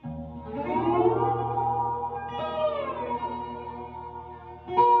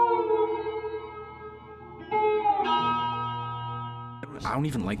I don't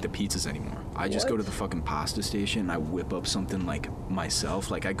even like the pizzas anymore. I just go to the fucking pasta station and I whip up something like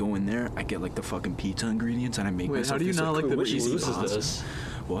myself. Like I go in there, I get like the fucking pizza ingredients and I make myself. How do you not like the Which cheesy Luz is pasta? this?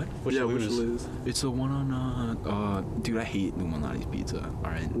 What? Which Luz? Luz? It's the one on dude, I hate Luminati's pizza.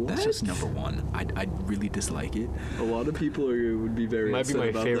 All right, that's just number one. I really dislike it. A lot of people would be very Might be upset my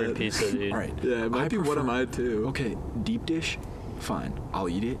about favorite that. pizza, dude. All right. Yeah, it might be one of mine too. Okay, deep dish, fine, I'll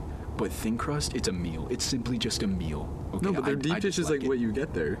eat it. But thin crust, it's a meal. It's simply just a meal. Okay, No, but their deep I dish is dislike like it. what you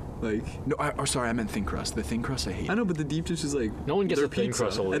get there. Like, No, sorry, I meant thin crust. The thin crust I hate. I know, but the deep dish is like No one gets their a thin pizza,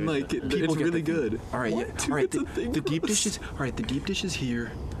 crust over and there. like People it's get really the thin- good. All right, What? yeah. Who All right, gets a thin the deep crust? dish is all right. The deep dish is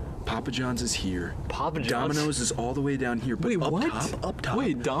here. Papa John's is here. Papa John's? Domino's is all the way down here. But Wait, up what? top, up top.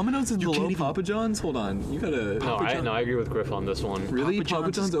 Wait, Domino's is You below can't even- Papa John's? Hold on, you gotta. No, I agree with Griff on this one. Really, Papa Papa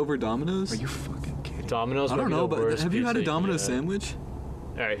John's John's is- over Domino's? Are you fucking kidding? Domino's I might don't be know, the but worst have you had a pizza Domino's can get. sandwich?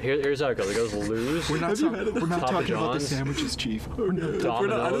 All right, here's how it goes. It goes Luz, We're not, Have you had it? we're not Papa talking about the John's? sandwiches, Chief. Domino's,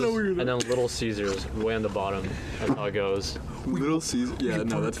 I don't know where you're and then Little Caesars way on the bottom. That's how it goes. Little Caesar. Yeah,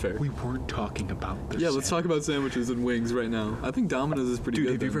 no, that's fair. We weren't talking about the Yeah, let's talk about sandwiches and wings right now. I think Domino's is pretty Dude,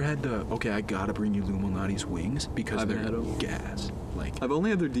 good. have you ever then. had the... Okay, I gotta bring you Luminati's wings because I haven't they're had 'em. gas. Like... I've only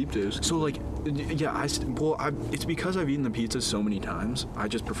had their deep dish. So like, yeah, it's because I've eaten the pizza so many times. I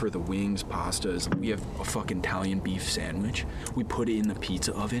just prefer the wings, pastas. We have a fucking Italian beef sandwich. We put it in the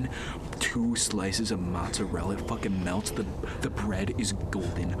pizza oven. 2 slices of mozzarella. It fucking melts. The bread is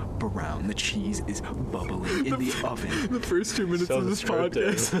golden brown. The cheese is bubbling in the oven. The first 2 minutes So of this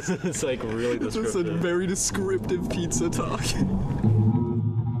podcast. descriptive. It's like really It's just a descriptive. very descriptive pizza talk.